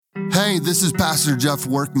Hey, this is Pastor Jeff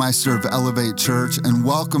Workmeister of Elevate Church, and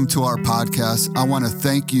welcome to our podcast. I want to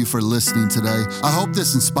thank you for listening today. I hope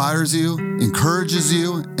this inspires you, encourages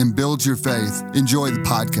you, and builds your faith. Enjoy the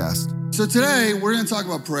podcast. So today, we're going to talk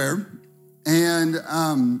about prayer, and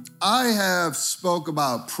I have spoke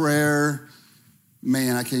about prayer.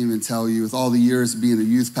 Man, I can't even tell you, with all the years of being a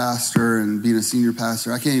youth pastor and being a senior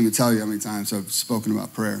pastor, I can't even tell you how many times I've spoken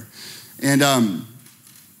about prayer. And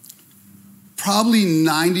probably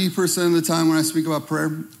 90% of the time when I speak about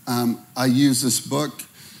prayer, I use this book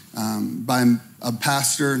by a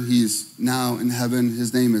pastor. He's now in heaven.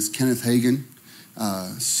 His name is Kenneth Hagin,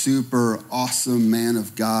 super awesome man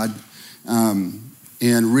of God, and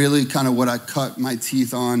really kind of what I cut my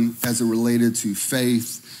teeth on as it related to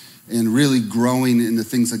faith and really growing in the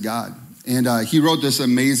things of God. And he wrote this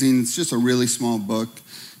amazing, it's just a really small book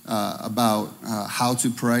about how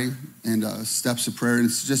to pray and steps of prayer. And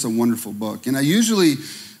it's just a wonderful book. And I usually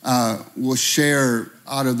will share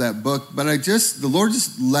out of that book, but the Lord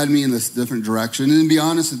just led me in this different direction. And to be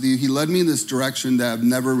honest with you, he led me in this direction that I've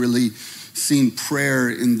never really seen prayer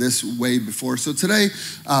in this way before. So today,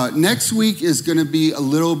 next week is going to be a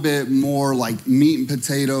little bit more like meat and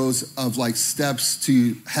potatoes of like steps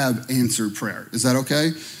to have answered prayer. Is that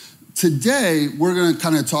okay? Today, we're going to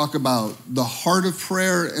kind of talk about the heart of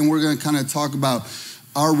prayer, and we're going to kind of talk about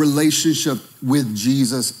our relationship with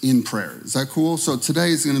Jesus in prayer. Is that cool? So today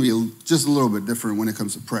is going to be just a little bit different when it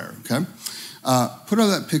comes to prayer, okay? Put up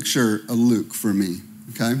that picture of Luke for me,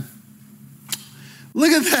 okay?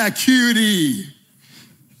 Look at that cutie.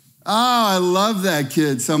 Oh, I love that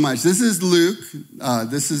kid so much. This is Luke.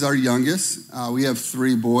 This is our youngest. We have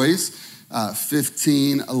three boys,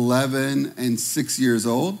 15, 11, and 6 years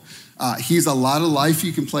old. He's a lot of life.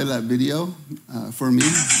 You can play that video for me.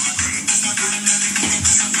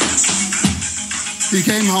 He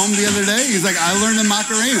came home the other day. He's like, I learned the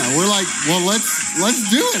Macarena. We're like, well, let's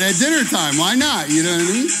do it at dinner time. Why not? You know what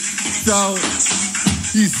I mean? So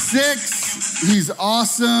he's 6. He's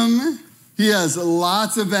awesome. He has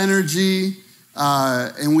lots of energy,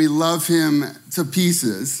 and we love him to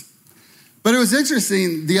pieces. But it was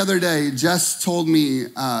interesting. The other day, Jess told me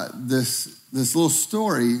this little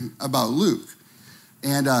story about Luke.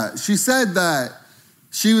 And she said that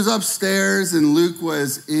she was upstairs and Luke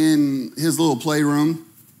was in his little playroom.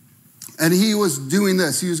 And he was doing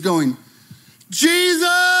this. He was going,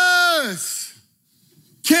 Jesus,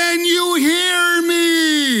 can you hear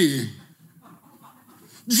me?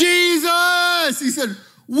 Jesus. He said,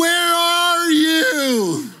 where are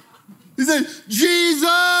you? He said,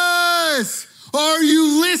 Jesus, are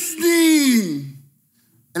you listening?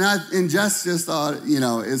 And Jess just thought,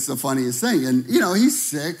 it's the funniest thing. And, he's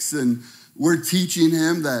 6 and we're teaching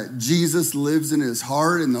him that Jesus lives in his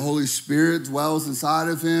heart and the Holy Spirit dwells inside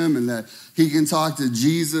of him and that he can talk to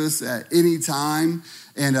Jesus at any time.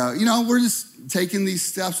 And, we're just taking these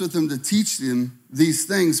steps with him to teach him these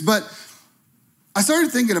things. But I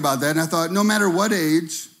started thinking about that and I thought, no matter what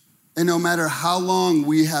age and no matter how long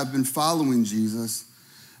we have been following Jesus,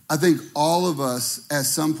 I think all of us at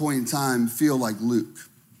some point in time feel like Luke,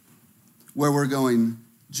 where we're going,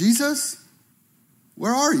 Jesus,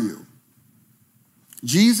 where are you?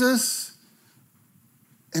 Jesus,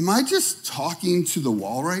 am I just talking to the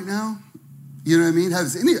wall right now? You know what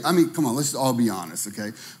I mean? Come on, let's all be honest,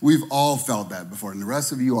 okay? We've all felt that before, and the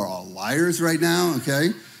rest of you are all liars right now,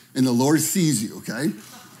 okay? And the Lord sees you, okay?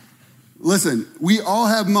 Listen, we all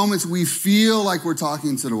have moments we feel like we're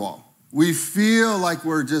talking to the wall. We feel like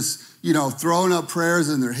we're just, throwing up prayers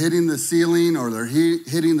and they're hitting the ceiling or they're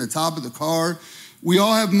hitting the top of the car. We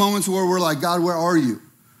all have moments where we're like, God, where are you?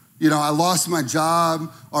 I lost my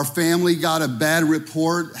job. Our family got a bad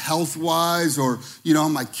report health-wise, or,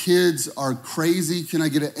 my kids are crazy. Can I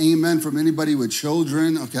get an amen from anybody with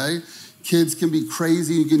children, okay? Kids can be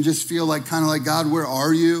crazy. You can just feel like, kind of like, God, where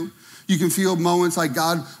are you? You can feel moments like,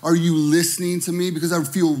 God, are you listening to me? Because I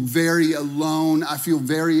feel very alone. I feel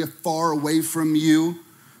very far away from you.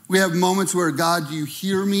 We have moments where, God, do you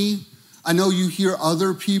hear me? I know you hear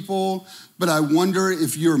other people, but I wonder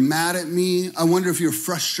if you're mad at me. I wonder if you're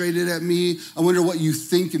frustrated at me. I wonder what you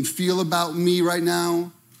think and feel about me right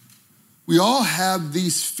now. We all have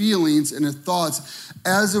these feelings and thoughts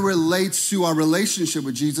as it relates to our relationship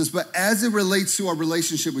with Jesus, but as it relates to our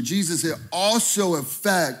relationship with Jesus, it also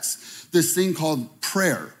affects this thing called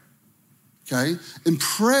prayer, okay? And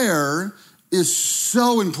prayer is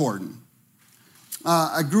so important.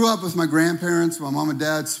 I grew up with my grandparents. My mom and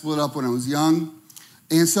dad split up when I was young.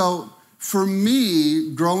 And so for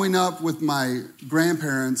me, growing up with my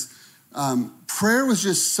grandparents, prayer was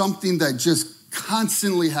just something that just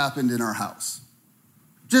constantly happened in our house.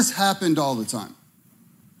 Just happened all the time.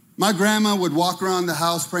 My grandma would walk around the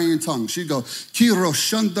house praying in tongues. She'd go, Kiro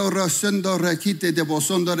shandora sendore kite de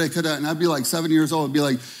bosondore kada. And I'd be like 7 years old. I'd be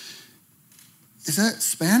like, is that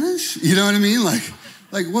Spanish? You know what I mean?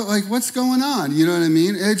 What's going on? You know what I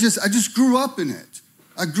mean? I just grew up in it.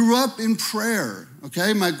 I grew up in prayer,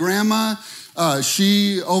 okay? My grandma,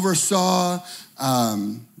 she oversaw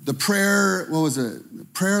the prayer, what was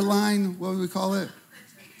it? Prayer line, what would we call it?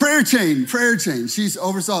 Prayer chain. She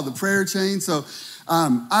oversaw the prayer chain. So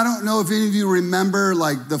I don't know if any of you remember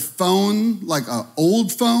like the phone, like an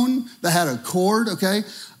old phone that had a cord, okay?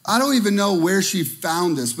 I don't even know where she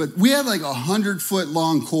found this, but we had like 100-foot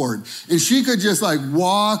long cord. And she could just like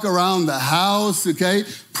walk around the house, okay?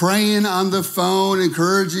 Praying on the phone,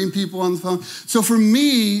 encouraging people on the phone. So for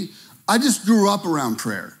me, I just grew up around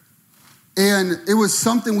prayer. And it was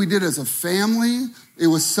something we did as a family. It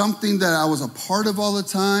was something that I was a part of all the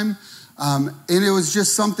time. And it was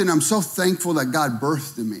just something I'm so thankful that God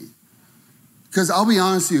birthed in me. Because I'll be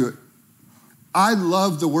honest with you, I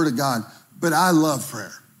love the Word of God, but I love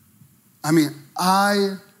prayer. I mean,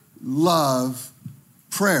 I love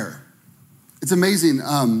prayer. It's amazing.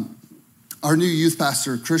 Our new youth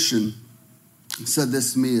pastor, Christian, said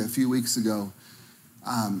this to me a few weeks ago.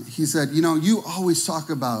 He said, you always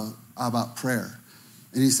talk about prayer.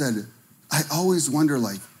 And he said, I always wonder,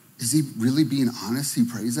 is he really being honest? He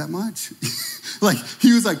prays that much?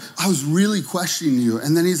 He was like, I was really questioning you.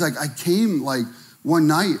 And then he's like, I came one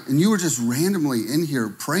night and you were just randomly in here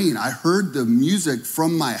praying. I heard the music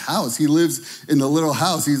from my house. He lives in the little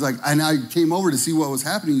house. He's like, and I came over to see what was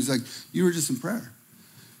happening. He's like, you were just in prayer.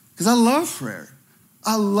 Because I love prayer.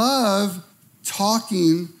 I love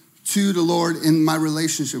talking to the Lord in my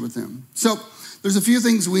relationship with him. So there's a few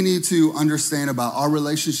things we need to understand about our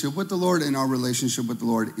relationship with the Lord and our relationship with the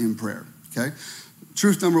Lord in prayer, okay?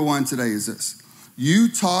 Truth number one today is this. You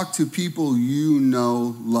talk to people you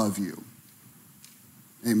know love you.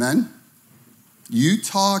 Amen? You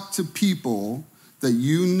talk to people that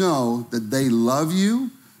you know that they love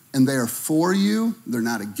you and they are for you. They're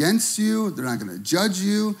not against you. They're not going to judge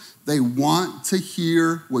you. They want to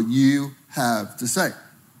hear what you have to say.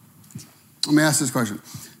 Let me ask this question.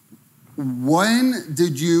 When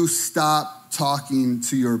did you stop talking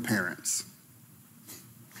to your parents?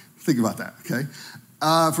 Think about that, okay?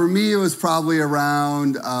 For me, it was probably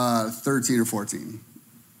around 13 or 14.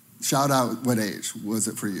 Shout out, what age was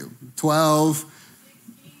it for you? 12,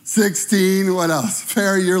 16, what else?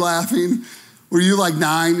 Perry, you're laughing. Were you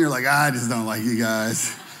 9? You're like, I just don't like you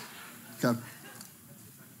guys. Okay.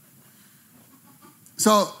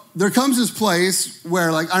 So there comes this place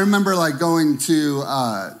where I remember going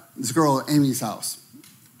to this girl Amy's house.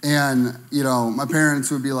 And, my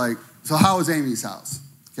parents would be like, so how was Amy's house?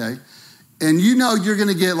 Okay. And you're going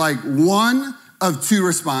to get one of two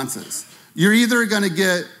responses. You're either going to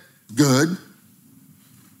get good.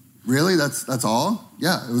 Really? That's all?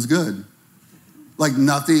 Yeah, it was good.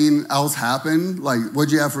 Nothing else happened.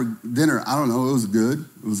 What'd you have for dinner? I don't know. It was good.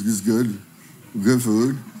 It was just good. Good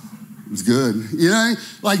food. It was good.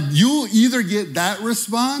 You'll either get that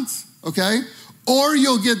response, okay? Or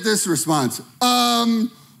you'll get this response.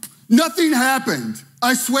 Nothing happened.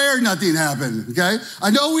 I swear nothing happened, okay? I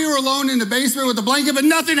know we were alone in the basement with the blanket, but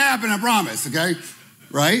nothing happened, I promise, okay?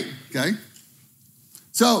 Right? Okay?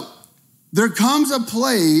 So there comes a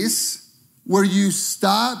place where you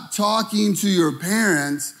stop talking to your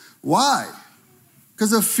parents. Why?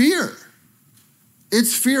 Because of fear.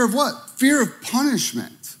 It's fear of what? Fear of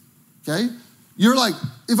punishment, okay? You're like,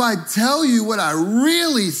 if I tell you what I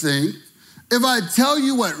really think, if I tell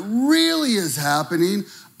you what really is happening,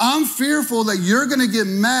 I'm fearful that you're going to get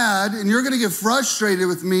mad and you're going to get frustrated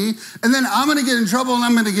with me, and then I'm going to get in trouble and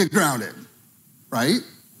I'm going to get grounded, right?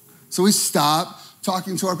 So we stop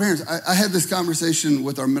talking to our parents. I had this conversation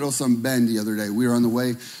with our middle son, Ben, the other day. We were on the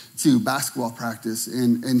way to basketball practice,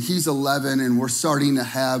 and he's 11, and we're starting to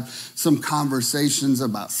have some conversations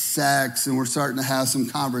about sex, and we're starting to have some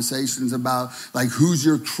conversations about, who's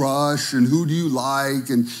your crush, and who do you like,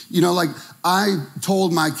 and, I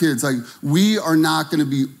told my kids, we are not going to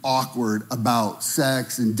be awkward about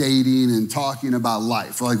sex and dating and talking about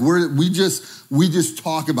life. We just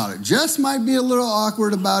talk about it. Jess might be a little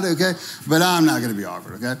awkward about it, okay? But I'm not going to be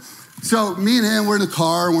awkward, okay? So me and him, we're in the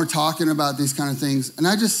car and we're talking about these kind of things. And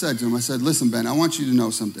I just said to him, I said, listen, Ben, I want you to know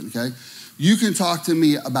something, okay? You can talk to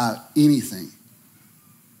me about anything.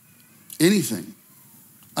 Anything.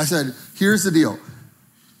 I said, here's the deal.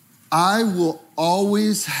 I will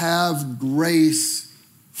always have grace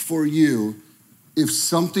for you if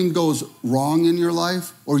something goes wrong in your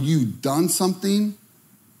life or you've done something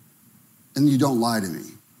and you don't lie to me.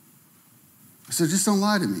 I said, just don't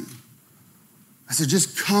lie to me. I said,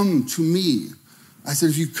 just come to me. I said,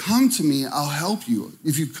 if you come to me, I'll help you.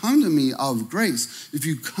 If you come to me, I'll have grace. If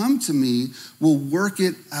you come to me, we'll work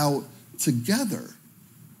it out together.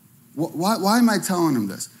 Why am I telling him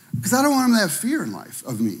this? Because I don't want him to have fear in life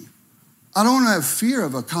of me. I don't want to have fear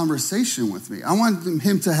of a conversation with me. I want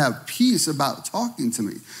him to have peace about talking to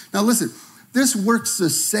me. Now listen, this works the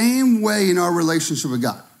same way in our relationship with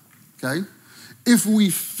God, okay? If we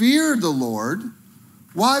fear the Lord,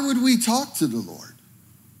 why would we talk to the Lord,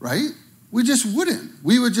 right? We just wouldn't.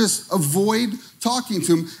 We would just avoid talking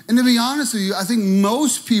to him. And to be honest with you, I think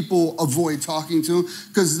most people avoid talking to him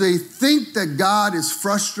because they think that God is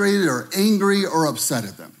frustrated or angry or upset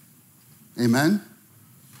at them. Amen?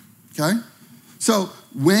 Okay? So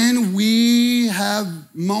when we have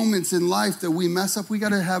moments in life that we mess up, we got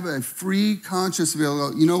to have a free conscience to be able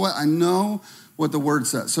to go, you know what? I know what the word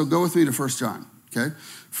says. So go with me to 1 John, okay?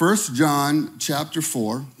 1 John chapter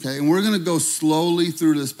 4, okay? And we're going to go slowly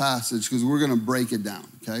through this passage because we're going to break it down,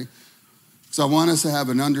 okay? So I want us to have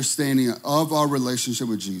an understanding of our relationship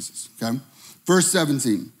with Jesus, okay? Verse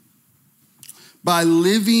 17, by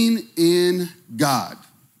living in God,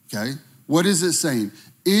 okay? What is it saying?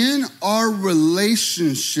 In our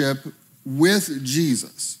relationship with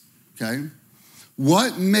Jesus, okay?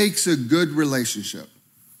 What makes a good relationship?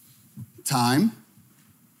 Time.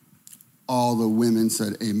 All the women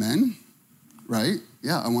said amen, right?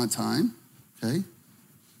 Yeah, I want time, okay?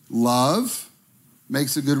 Love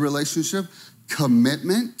makes a good relationship.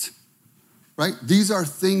 Commitment, right? These are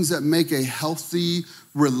things that make a healthy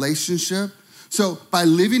relationship. So by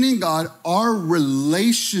living in God, our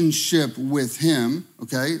relationship with him,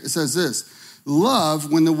 okay, it says this, love,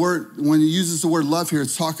 when it uses the word love here,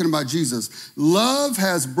 it's talking about Jesus. Love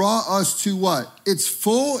has brought us to what? Its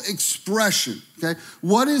full expression, okay?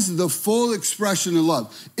 What is the full expression of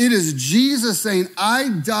love? It is Jesus saying, I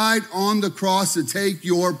died on the cross to take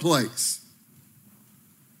your place.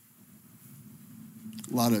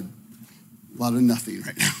 A lot of nothing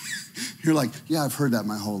right now. You're like, yeah, I've heard that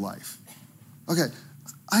my whole life. Okay,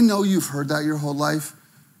 I know you've heard that your whole life,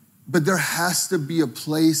 but there has to be a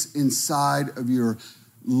place inside of your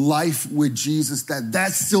life with Jesus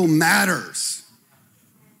that still matters.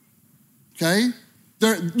 Okay?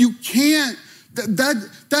 You can't,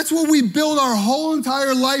 that's what we build our whole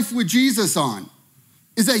entire life with Jesus on,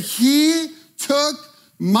 is that he took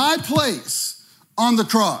my place on the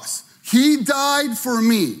cross. He died for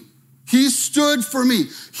me. He stood for me.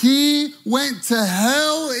 He went to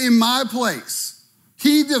hell in my place.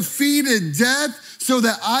 He defeated death so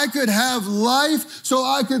that I could have life, so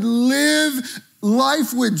I could live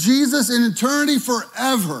life with Jesus in eternity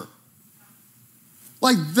forever.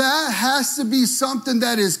 Like that has to be something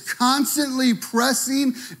that is constantly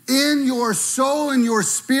pressing in your soul and your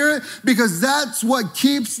spirit, because that's what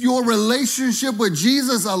keeps your relationship with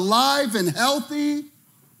Jesus alive and healthy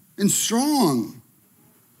and strong.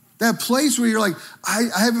 That place where you're like, I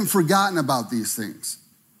haven't forgotten about these things.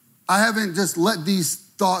 I haven't just let these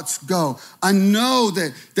thoughts go. I know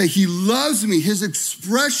that he loves me. His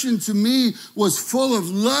expression to me was full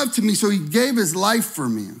of love to me, so he gave his life for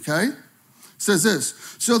me, okay? It says this,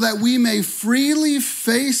 so that we may freely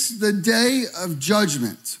face the day of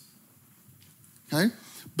judgment, okay?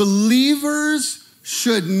 Believers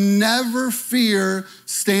should never fear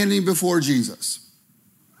standing before Jesus,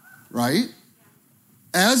 right?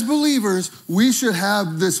 As believers, we should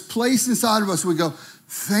have this place inside of us where we go,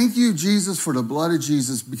 thank you, Jesus, for the blood of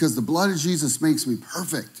Jesus, because the blood of Jesus makes me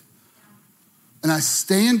perfect. And I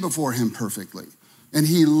stand before him perfectly. And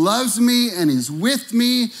he loves me, and he's with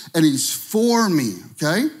me, and he's for me,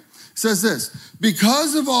 okay? It says this,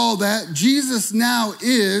 because of all that, Jesus now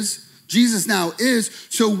is,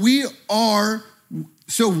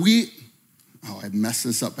 I mess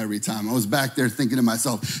this up every time. I was back there thinking to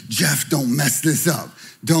myself, Jeff, don't mess this up.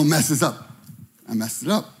 Don't mess this up. I messed it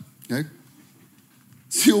up, okay?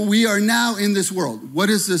 So we are now in this world.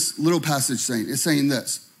 What is this little passage saying? It's saying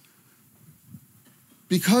this.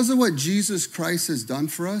 Because of what Jesus Christ has done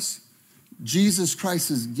for us, Jesus Christ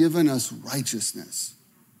has given us righteousness,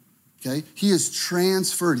 okay? He has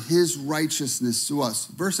transferred his righteousness to us.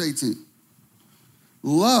 Verse 18,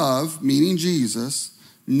 love, meaning Jesus,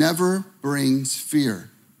 never brings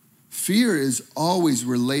fear. Fear is always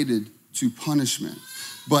related to punishment.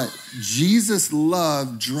 But Jesus'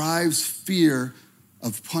 love drives fear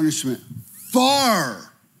of punishment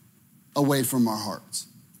far away from our hearts,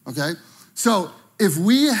 okay? So if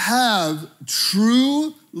we have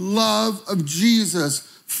true love of Jesus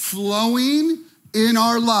flowing in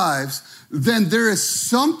our lives, then there is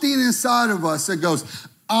something inside of us that goes,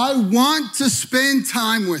 I want to spend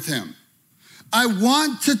time with him. I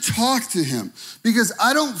want to talk to him because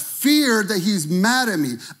I don't fear that he's mad at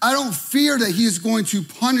me. I don't fear that he's going to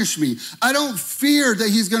punish me. I don't fear that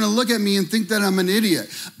he's going to look at me and think that I'm an idiot.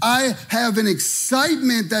 I have an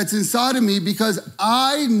excitement that's inside of me because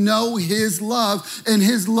I know his love, and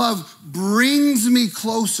his love brings me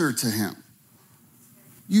closer to him.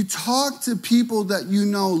 You talk to people that you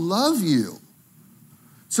know love you.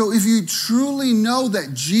 So if you truly know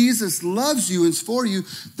that Jesus loves you and is for you,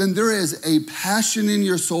 then there is a passion in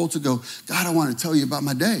your soul to go, God, I want to tell you about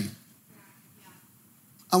my day.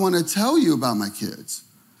 I want to tell you about my kids.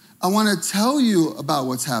 I want to tell you about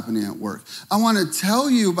what's happening at work. I want to tell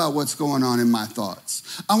you about what's going on in my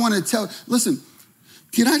thoughts. I want to listen,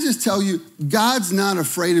 can I just tell you, God's not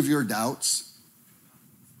afraid of your doubts.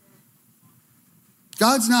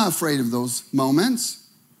 God's not afraid of those moments.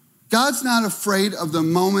 God's not afraid of the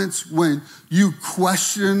moments when you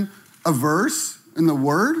question a verse in the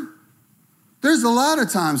word. There's a lot of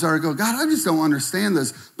times where I go, God, I just don't understand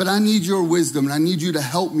this, but I need your wisdom and I need you to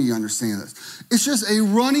help me understand this. It's just a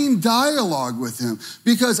running dialogue with him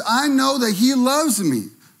because I know that he loves me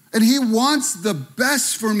and he wants the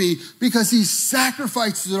best for me because he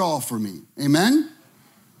sacrificed it all for me. Amen?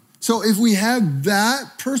 So if we have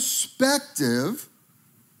that perspective,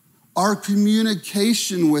 our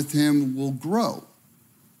communication with him will grow,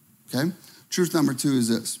 okay? Truth number 2 is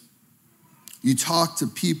this. You talk to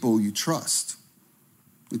people you trust.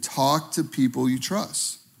 You talk to people you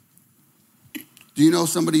trust. Do you know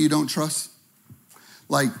somebody you don't trust?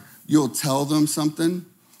 Like, you'll tell them something,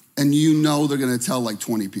 and you know they're gonna tell like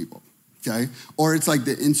 20 people, okay? Or it's like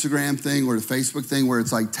the Instagram thing or the Facebook thing where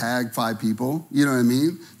it's like tag 5 people, you know what I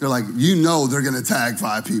mean? They're like, you know they're gonna tag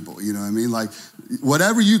 5 people, you know what I mean? Like,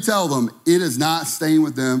 whatever you tell them, it is not staying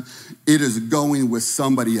with them. It is going with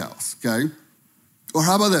somebody else, okay? Or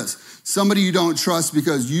how about this? Somebody you don't trust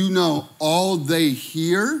because you know all they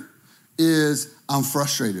hear is, I'm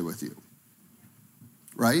frustrated with you,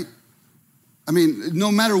 right? I mean,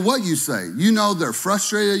 no matter what you say, you know they're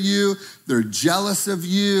frustrated at you, they're jealous of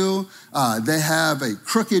you, they have a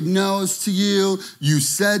crooked nose to you, you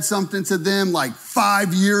said something to them like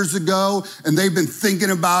 5 years ago, and they've been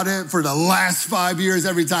thinking about it for the last 5 years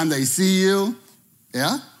every time they see you.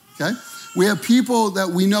 Yeah, okay? We have people that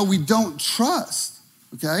we know we don't trust,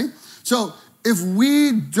 okay? So if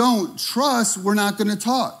we don't trust, we're not gonna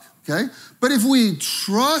talk, okay? But if we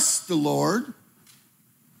trust the Lord,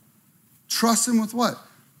 trust him with what?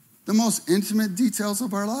 The most intimate details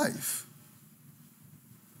of our life,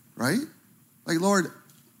 right? Like, Lord,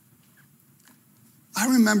 I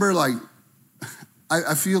remember like,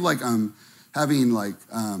 I feel like I'm having like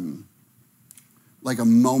a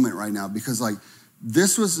moment right now because like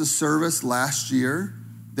this was the service last year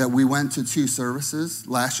that we went to 2 services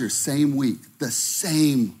last year, same week,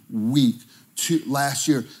 last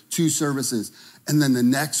year, 2 services. And then the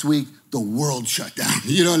next week, the world shut down.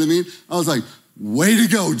 You know what I mean? I was like, way to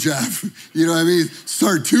go, Jeff. You know what I mean?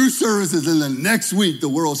 Start 2 services and then next week the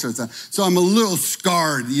world shuts down. So I'm a little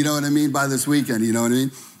scarred, you know what I mean, by this weekend, you know what I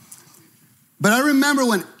mean? But I remember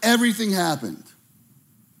when everything happened.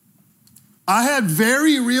 I had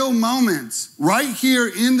very real moments right here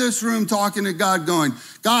in this room talking to God going,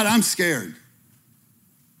 God, I'm scared.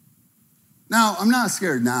 Now, I'm not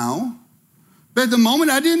scared now, but at the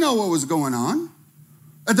moment I didn't know what was going on.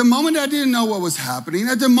 At the moment, I didn't know what was happening.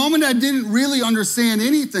 At the moment, I didn't really understand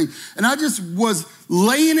anything. And I just was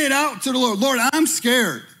laying it out to the Lord. Lord, I'm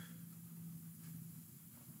scared.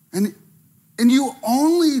 And you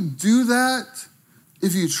only do that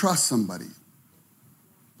if you trust somebody.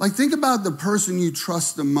 Like, think about the person you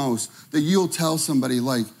trust the most, that you'll tell somebody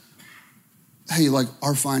like, hey, like,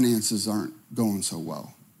 our finances aren't going so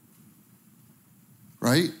well,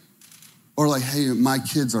 right? Or like, hey, my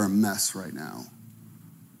kids are a mess right now.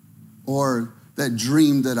 Or that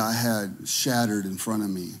dream that I had shattered in front of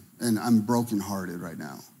me and I'm brokenhearted right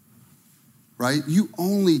now, right? You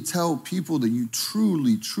only tell people that you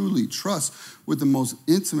truly, truly trust with the most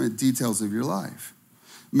intimate details of your life.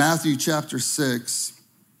 Matthew chapter 6,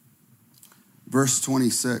 verse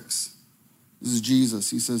 26. This is Jesus.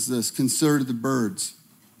 He says this, consider the birds.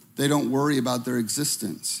 They don't worry about their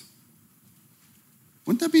existence.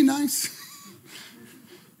 Wouldn't that be nice?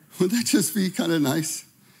 Wouldn't that just be kind of nice?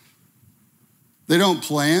 They don't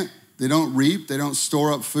plant, they don't reap, they don't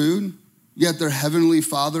store up food, yet their heavenly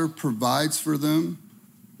Father provides for them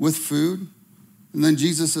with food. And then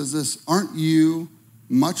Jesus says this, aren't you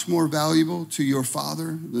much more valuable to your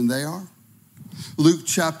Father than they are? Luke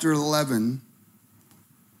chapter 11,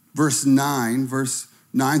 verse 9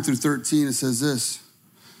 through 13, it says this,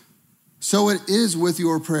 so it is with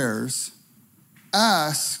your prayers.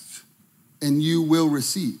 Ask and you will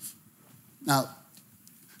receive. Now,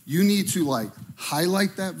 you need to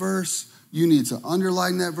highlight that verse. You need to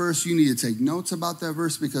underline that verse. You need to take notes about that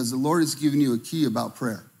verse because the Lord is giving you a key about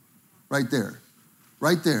prayer. Right there.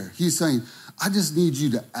 Right there. He's saying, I just need you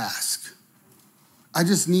to ask. I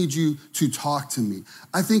just need you to talk to me.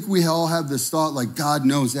 I think we all have this thought like God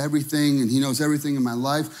knows everything and he knows everything in my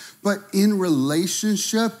life. But in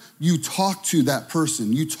relationship, you talk to that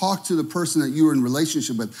person. You talk to the person that you are in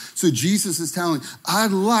relationship with. So Jesus is telling, I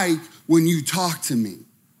like when you talk to me.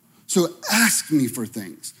 So ask me for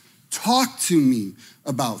things. Talk to me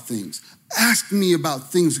about things. Ask me about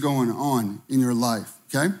things going on in your life,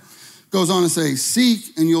 okay? Goes on to say,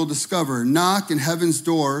 seek and you'll discover. Knock and heaven's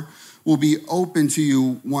door will be open to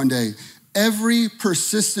you one day. Every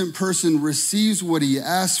persistent person receives what he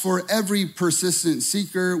asks for. Every persistent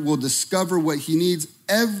seeker will discover what he needs.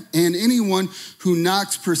 And anyone who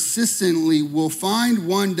knocks persistently will find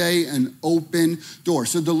one day an open door.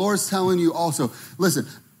 So the Lord's telling you also, listen,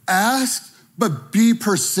 ask, but be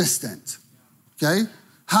persistent, okay?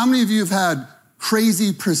 How many of you have had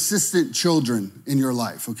crazy persistent children in your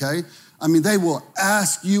life, okay? I mean, they will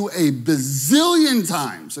ask you a bazillion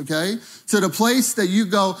times, okay? To the place that you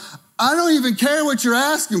go, I don't even care what you're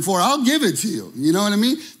asking for. I'll give it to you. You know what I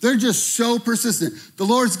mean? They're just so persistent. The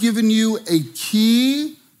Lord's given you a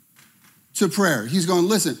key to prayer. He's going,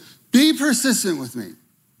 listen, be persistent with me.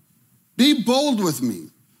 Be bold with me.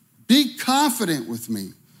 Be confident with me.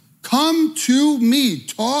 Come to me.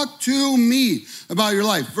 Talk to me about your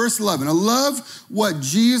life. Verse 11. I love what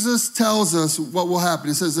Jesus tells us what will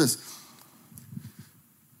happen. It says this.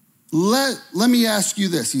 Let me ask you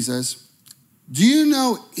this, he says. Do you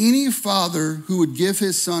know any father who would give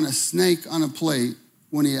his son a snake on a plate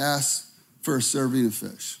when he asks for a serving of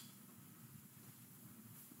fish?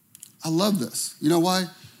 I love this. You know why?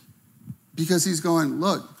 Because he's going,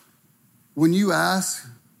 look, when you ask,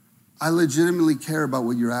 I legitimately care about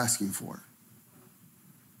what you're asking for.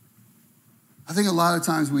 I think a lot of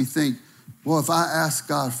times we think, well, if I ask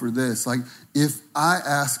God for this, if I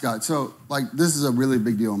ask God, so this is a really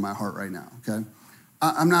big deal in my heart right now, okay?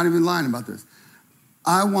 I'm not even lying about this.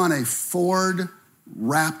 I want a Ford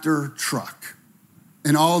Raptor truck.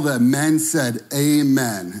 And all the men said,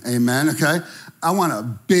 amen, okay? I want a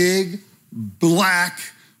big black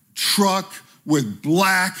truck with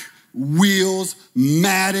black wheels,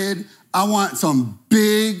 matted. I want some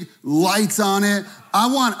big lights on it. I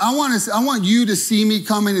want you to see me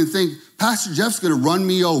coming and think, Pastor Jeff's gonna run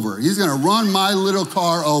me over. He's gonna run my little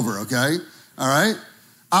car over, okay? All right?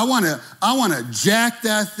 I wanna jack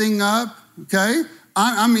that thing up, okay?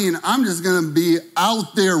 I'm just gonna be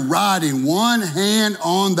out there riding, one hand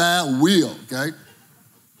on that wheel, okay?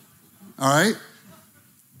 All right?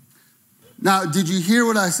 Now, did you hear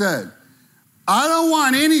what I said? I don't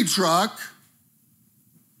want any truck,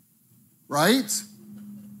 right?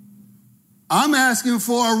 I'm asking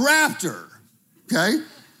for a Raptor, okay?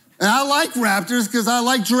 And I like Raptors because I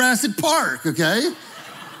like Jurassic Park, okay?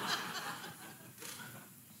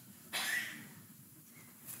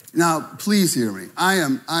 Now, please hear me.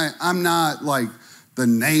 I'm not like the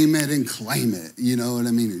name it and claim it. You know what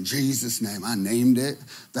I mean? In Jesus' name, I named it.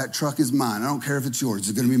 That truck is mine. I don't care if it's yours.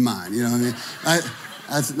 It's going to be mine. You know what I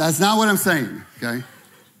mean? That's not what I'm saying, okay?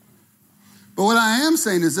 But what I am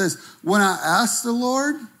saying is this. When I ask the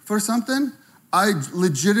Lord for something, I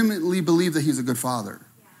legitimately believe that he's a good father.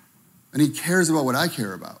 And he cares about what I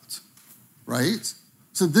care about, right?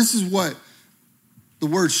 So this is what the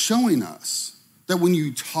word's showing us. That when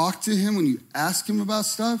you talk to him, when you ask him about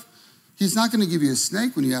stuff, he's not going to give you a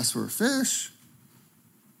snake when you ask for a fish.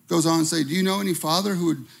 Goes on and say, do you know any father who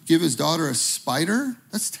would give his daughter a spider?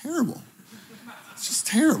 That's terrible. It's just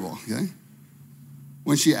terrible, okay?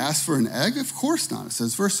 When she asks for an egg, of course not. It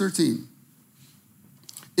says, verse 13,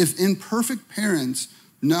 if imperfect parents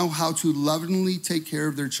know how to lovingly take care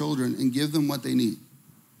of their children and give them what they need.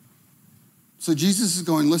 So Jesus is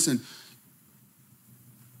going, listen,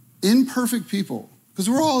 imperfect people, because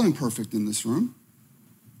we're all imperfect in this room.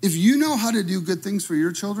 If you know how to do good things for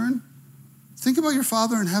your children, think about your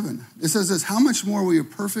Father in heaven. It says this, how much more will your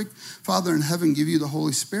perfect Father in heaven give you the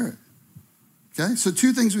Holy Spirit? Okay, so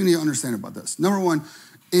two things we need to understand about this. Number one,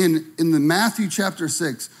 in the Matthew chapter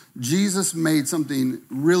 6, Jesus made something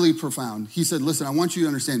really profound. He said, listen, I want you to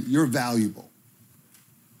understand you're valuable.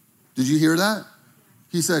 Did you hear that?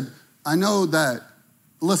 He said, I know that,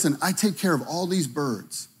 listen, I take care of all these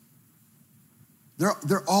birds.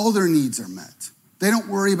 They're all their needs are met. They don't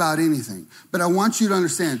worry about anything. But I want you to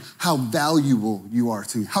understand how valuable you are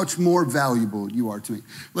to me, how much more valuable you are to me.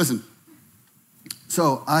 Listen,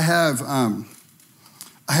 so I have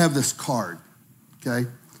this card, okay?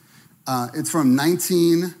 It's from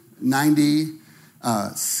 1990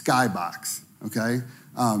 Skybox, okay?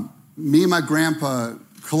 Me and my grandpa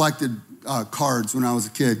collected cards when I was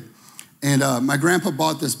a kid. And my grandpa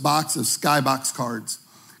bought this box of Skybox cards.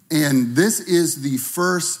 And this is the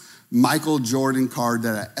first Michael Jordan card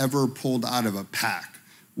that I ever pulled out of a pack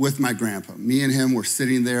with my grandpa. Me and him were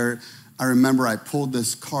sitting there. I remember I pulled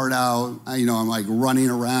this card out. I'm like running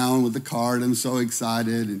around with the card. I'm so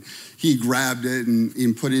excited. And he grabbed it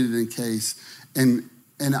and put it in a case. And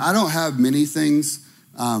I don't have many things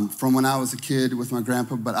from when I was a kid with my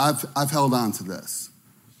grandpa, but I've held on to this.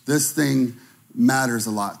 This thing matters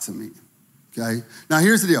a lot to me, okay? Now,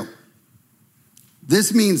 here's the deal.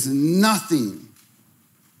 This means nothing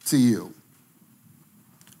to you.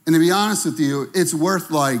 And to be honest with you, it's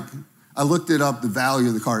worth I looked it up, the value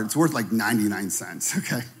of the card. It's worth 99 cents,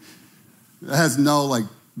 okay? It has no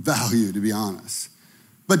value, to be honest.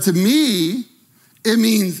 But to me, it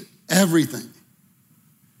means everything.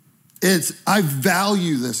 I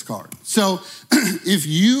value this card. So if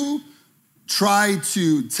you try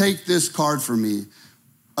to take this card from me,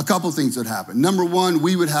 a couple things would happen. Number one,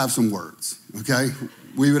 we would have some words, okay?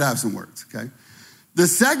 We would have some words, okay? The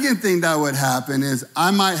second thing that would happen is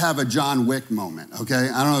I might have a John Wick moment, okay?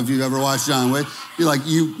 I don't know if you've ever watched John Wick. You're like,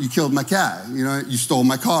 you killed my cat, you stole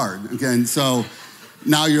my card, okay? And so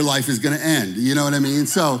now your life is gonna end, you know what I mean?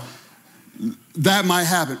 So that might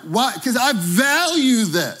happen. Why? Because I value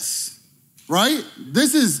this, right?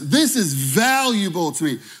 This is valuable to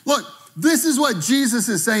me. Look, this is what Jesus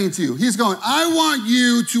is saying to you. He's going, I want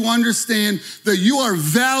you to understand that you are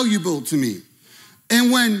valuable to me.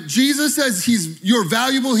 And when Jesus says you're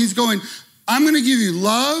valuable, he's going, I'm gonna give you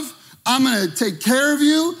love. I'm gonna take care of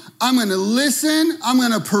you. I'm gonna listen. I'm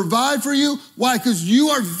gonna provide for you. Why? Because you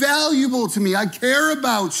are valuable to me. I care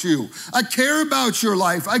about you. I care about your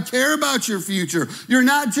life. I care about your future. You're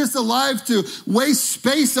not just alive to waste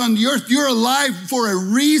space on the earth. You're alive for a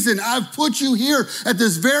reason. I've put you here at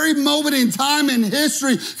this very moment in time in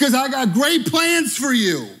history because I got great plans for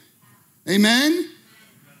you. Amen?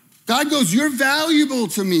 God goes, you're valuable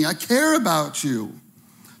to me. I care about you.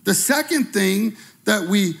 The second thing that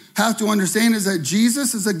we have to understand is that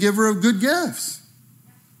Jesus is a giver of good gifts.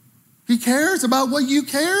 He cares about what you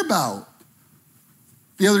care about.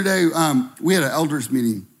 The other day, we had an elders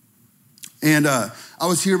meeting. And I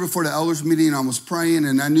was here before the elders meeting, and I was praying,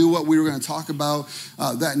 and I knew what we were going to talk about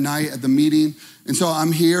that night at the meeting. And so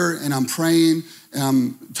I'm here, and I'm praying, and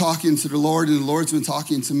I'm talking to the Lord, and the Lord's been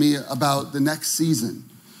talking to me about the next season.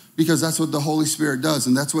 Because that's what the Holy Spirit does,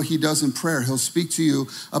 and that's what he does in prayer. He'll speak to you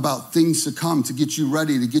about things to come, to get you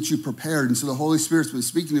ready, to get you prepared. And so the Holy Spirit's been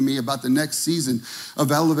speaking to me about the next season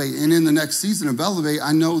of Elevate. And in the next season of Elevate,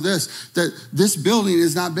 I know that this building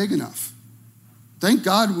is not big enough. Thank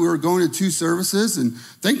God we're going to 2 services, and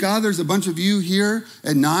thank God there's a bunch of you here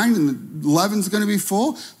at 9, and 11's gonna be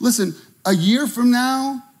full. Listen, a year from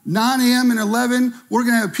now, 9 a.m. and 11, we're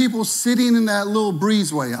gonna have people sitting in that little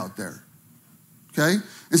breezeway out there, okay?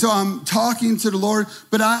 And so I'm talking to the Lord,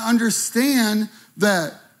 but I understand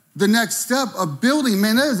that the next step of building,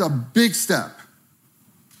 man, that is a big step.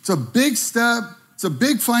 It's a big step. It's a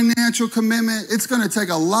big financial commitment. It's going to take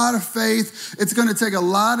a lot of faith. It's going to take a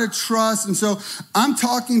lot of trust. And so I'm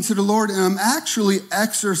talking to the Lord, and I'm actually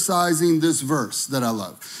exercising this verse that I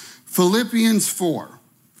love. Philippians 4.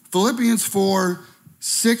 Philippians 4,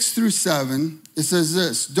 6 through 7, it says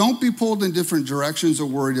this: don't be pulled in different directions or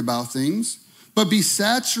worried about things, but be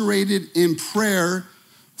saturated in prayer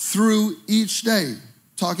through each day.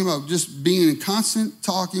 Talking about just being in constant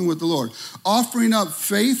talking with the Lord. Offering up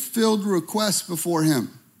faith-filled requests before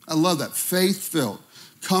him. I love that, faith-filled.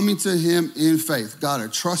 Coming to him in faith. God, I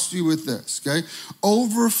trust you with this, okay?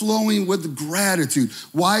 Overflowing with gratitude.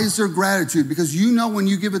 Why is there gratitude? Because you know when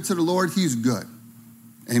you give it to the Lord, he's good.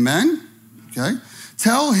 Amen? Okay?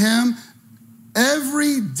 Tell him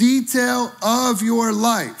every detail of your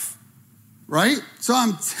life. Right? So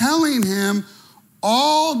I'm telling him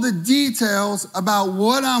all the details about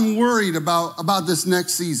what I'm worried about this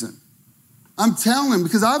next season. I'm telling him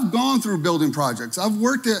because I've gone through building projects. I've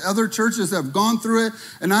worked at other churches that have gone through it,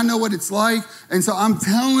 and I know what it's like. And so I'm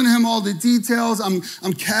telling him all the details. I'm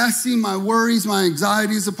casting my worries, my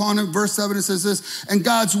anxieties upon him. Verse 7, it says this: and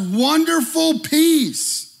God's wonderful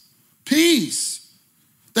peace,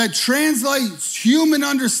 that translates human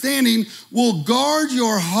understanding, will guard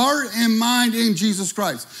your heart and mind in Jesus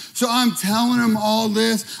Christ. So I'm telling him all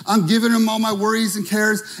this. I'm giving him all my worries and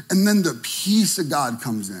cares. And then the peace of God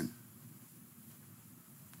comes in.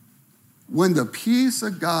 When the peace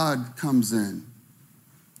of God comes in,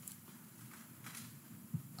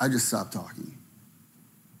 I just stop talking.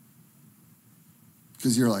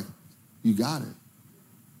 Because you're like, You got it.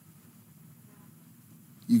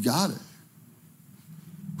 You got it.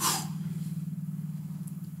 Whew.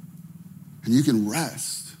 And you can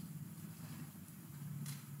rest.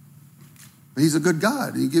 But he's a good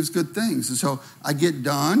God. He gives good things. And so I get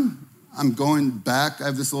done. I'm going back. I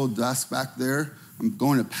have this little desk back there. I'm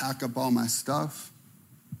going to pack up all my stuff.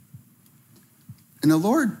 And the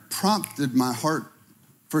Lord prompted my heart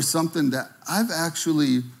for something that I've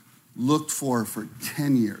actually looked for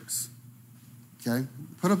 10 years. Okay?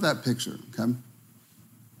 Put up that picture, okay?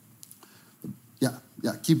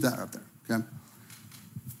 Yeah, keep that up there, okay?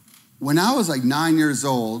 When I was like 9 years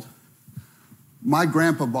old, my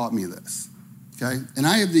grandpa bought me this, okay? And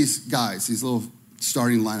I have these guys, these little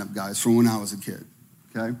starting lineup guys from when I was a kid,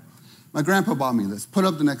 okay? My grandpa bought me this. Put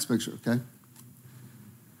up the next picture, okay?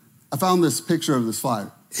 I found this picture of this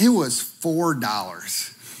flyer. It was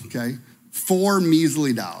 $4, okay? $4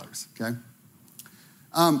 measly dollars, okay?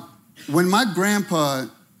 When my grandpa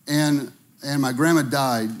and my grandma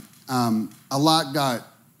died, a lot got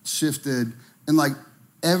shifted, and like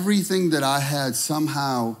everything that I had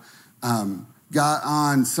somehow got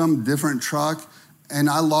on some different truck, and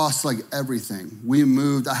I lost like everything. We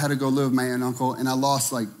moved. I had to go live with my aunt and uncle, and I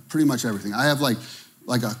lost like pretty much everything. I have like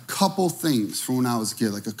a couple things from when I was a kid,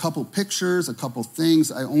 like a couple pictures, a couple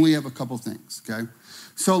things. I only have a couple things, okay?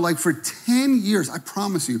 So like for 10 years, I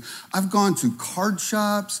promise you, I've gone to card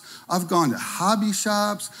shops, I've gone to hobby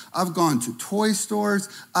shops, I've gone to toy stores,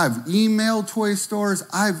 I've emailed toy stores,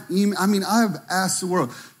 I've asked the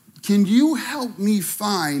world, can you help me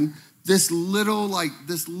find this little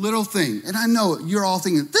thing? And I know you're all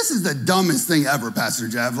thinking, this is the dumbest thing ever, Pastor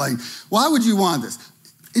Jeff. Like, why would you want this?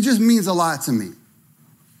 It just means a lot to me.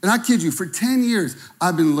 And I kid you, for 10 years,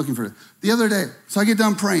 I've been looking for it. The other day, so I get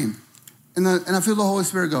done praying, and I feel the Holy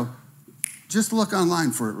Spirit go, just look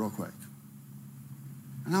online for it real quick.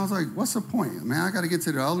 And I was like, what's the point? Man, I got to get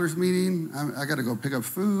to the elders meeting. I got to go pick up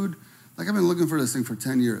food. Like, I've been looking for this thing for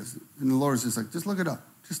 10 years. And the Lord's just like, just look it up.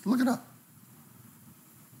 Just look it up.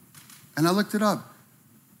 And I looked it up.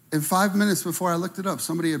 And 5 minutes before I looked it up,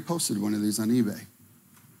 somebody had posted one of these on eBay.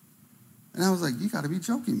 And I was like, you got to be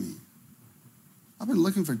joking me. I've been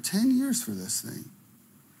looking for 10 years for this thing.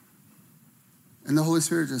 And the Holy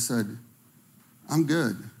Spirit just said, I'm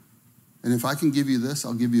good. And if I can give you this,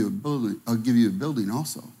 I'll give you a building. I'll give you a building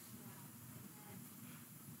also.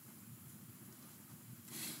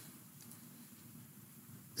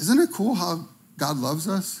 Isn't it cool how God loves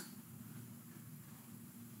us?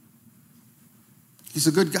 He's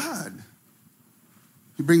a good God.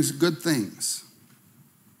 He brings good things.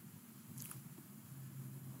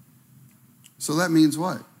 So that means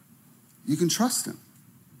what? You can trust him.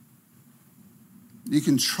 You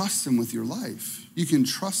can trust him with your life. You can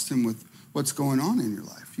trust him with what's going on in your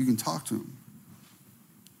life. You can talk to him.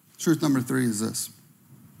 Truth number 3 is this.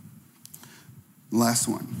 Last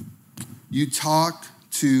one. You talk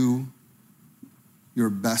to your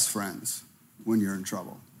best friends when you're in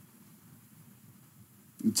trouble.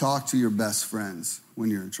 You talk to your best friends when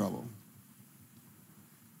you're in trouble.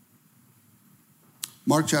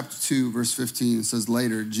 Mark chapter 2, verse 15, it says,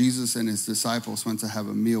 later, Jesus and his disciples went to have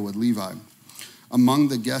a meal with Levi. Among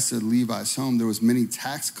the guests at Levi's home, there was many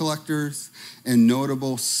tax collectors and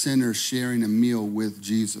notable sinners sharing a meal with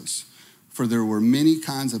Jesus, for there were many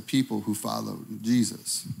kinds of people who followed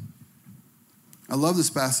Jesus. I love this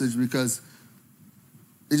passage because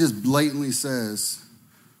it just blatantly says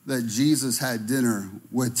that Jesus had dinner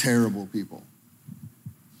with terrible people,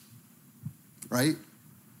 right?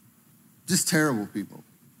 Just terrible people.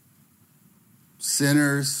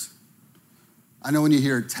 Sinners. I know when you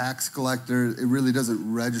hear tax collector, it really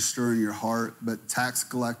doesn't register in your heart, but tax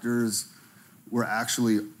collectors were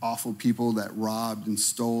actually awful people that robbed and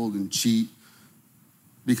stole and cheat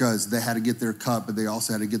because they had to get their cut, but they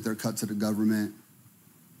also had to get their cut to the government.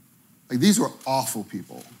 Like, these were awful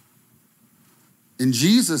people. And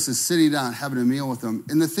Jesus is sitting down having a meal with them.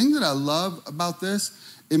 And the thing that I love about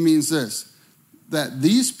this, it means this, that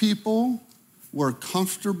these people were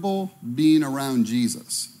comfortable being around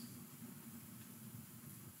Jesus.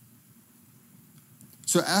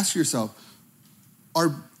 So ask yourself,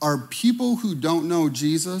 are people who don't know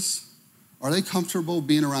Jesus, are they comfortable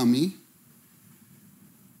being around me?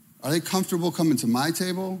 Are they comfortable coming to my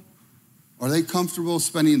table? Are they comfortable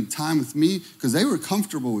spending time with me? Because they were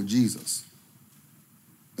comfortable with Jesus.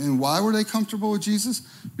 And why were they comfortable with Jesus?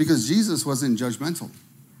 Because Jesus wasn't judgmental.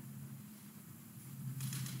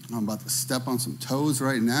 I'm about to step on some toes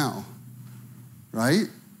right now, right?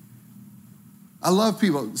 I love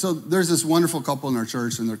people. So there's this wonderful couple in our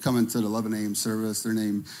church, and they're coming to the 11 a.m. service. They're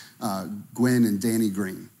named Gwen and Danny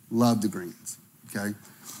Green. Love the Greens, okay?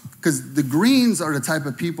 Because the Greens are the type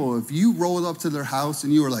of people, if you rolled up to their house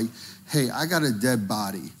and you were like, hey, I got a dead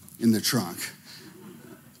body in the trunk,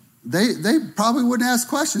 they probably wouldn't ask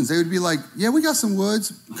questions. They would be like, yeah, we got some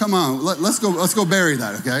woods. Come on, let's go bury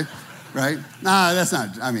that, okay? Right? Nah, that's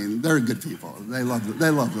not, I mean, they're good people. They love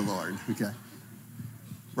the Lord, okay?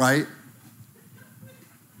 Right?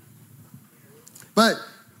 But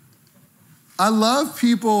I love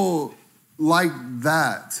people like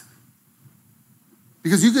that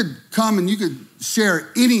because you could come and you could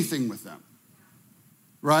share anything with them,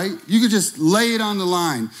 right? You could just lay it on the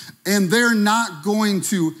line and they're not going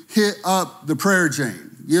to hit up the prayer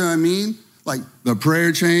chain. You know what I mean? Like the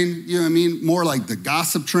prayer chain, you know what I mean? More like the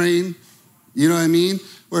gossip train, you know what I mean?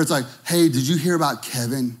 Where it's like, hey, did you hear about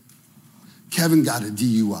Kevin? Kevin got a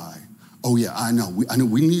DUI. Oh yeah, I know.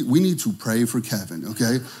 We need to pray for Kevin,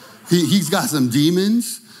 okay? He's got some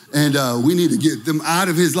demons and we need to get them out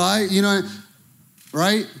of his life, you know,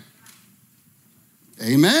 right?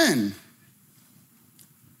 Amen.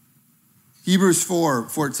 Hebrews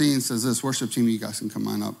 4:14 says this. Worship team, you guys can come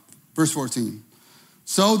on up. Verse 14.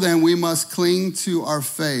 So then we must cling to our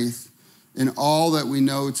faith in all that we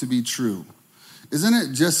know to be true. Isn't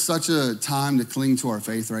it just such a time to cling to our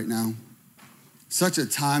faith right now? Such a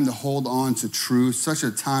time to hold on to truth, such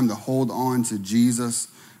a time to hold on to Jesus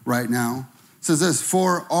right now. It says this,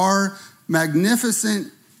 for our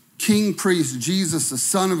magnificent King priest, Jesus, the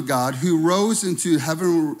Son of God, who rose into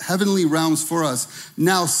heavenly realms for us,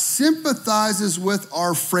 now sympathizes with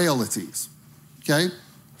our frailties, okay?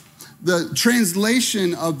 The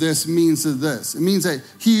translation of this means this. It means that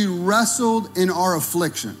he wrestled in our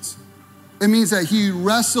afflictions. It means that he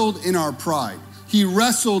wrestled in our pride. He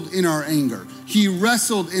wrestled in our anger. He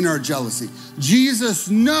wrestled in our jealousy. Jesus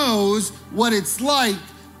knows what it's like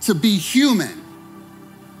to be human.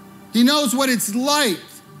 He knows what it's like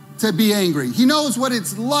to be angry. He knows what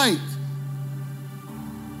it's like.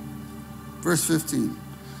 Verse 15.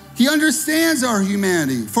 He understands our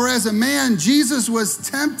humanity. For as a man, Jesus was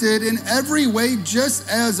tempted in every way just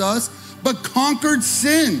as us, but conquered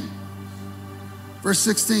sin. Verse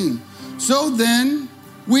 16. So then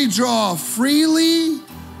we draw freely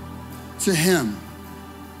to him.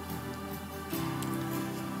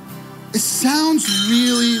 It sounds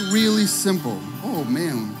really, really simple. Oh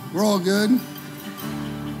man, we're all good?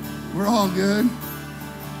 We're all good?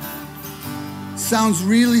 Sounds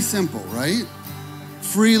really simple, right?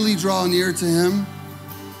 Freely draw near to him.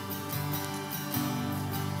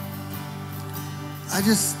 I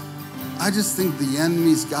just think the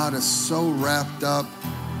enemy's got us so wrapped up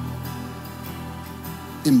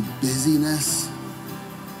in busyness.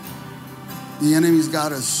 The enemy's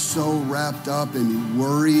got us so wrapped up in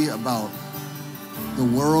worry about the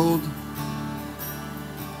world.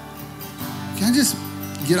 Can I just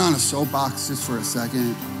get on a soapbox just for a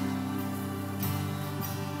second?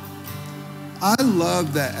 I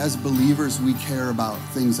love that as believers, we care about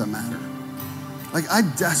things that matter. Like I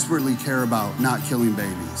desperately care about not killing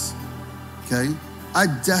babies, okay? I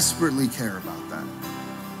desperately care about that,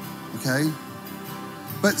 okay?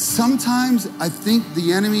 But sometimes I think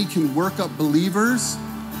the enemy can work up believers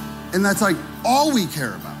and that's like all we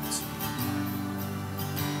care about,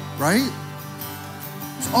 right?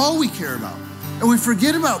 It's all we care about. And we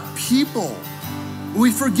forget about people.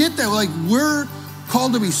 We forget that like we're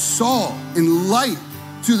called to be salt and light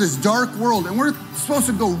to this dark world. And we're supposed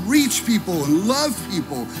to go reach people and love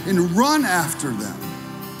people and run after them.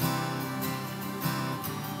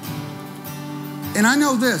 And I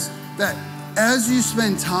know this, that as you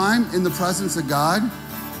spend time in the presence of God,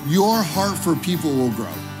 your heart for people will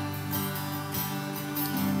grow.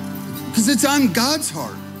 Because it's on God's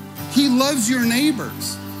heart. He loves your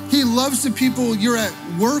neighbors. He loves the people you're at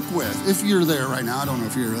work with. If you're there right now, I don't know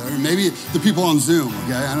if you're there. Maybe the people on Zoom,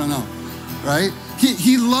 okay? I don't know, right?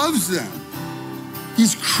 He loves them.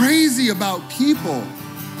 He's crazy about people.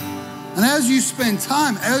 And as you spend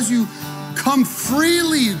time, as you come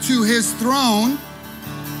freely to his throne,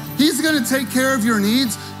 he's gonna take care of your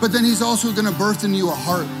needs, but then he's also gonna birth in you a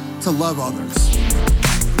heart to love others.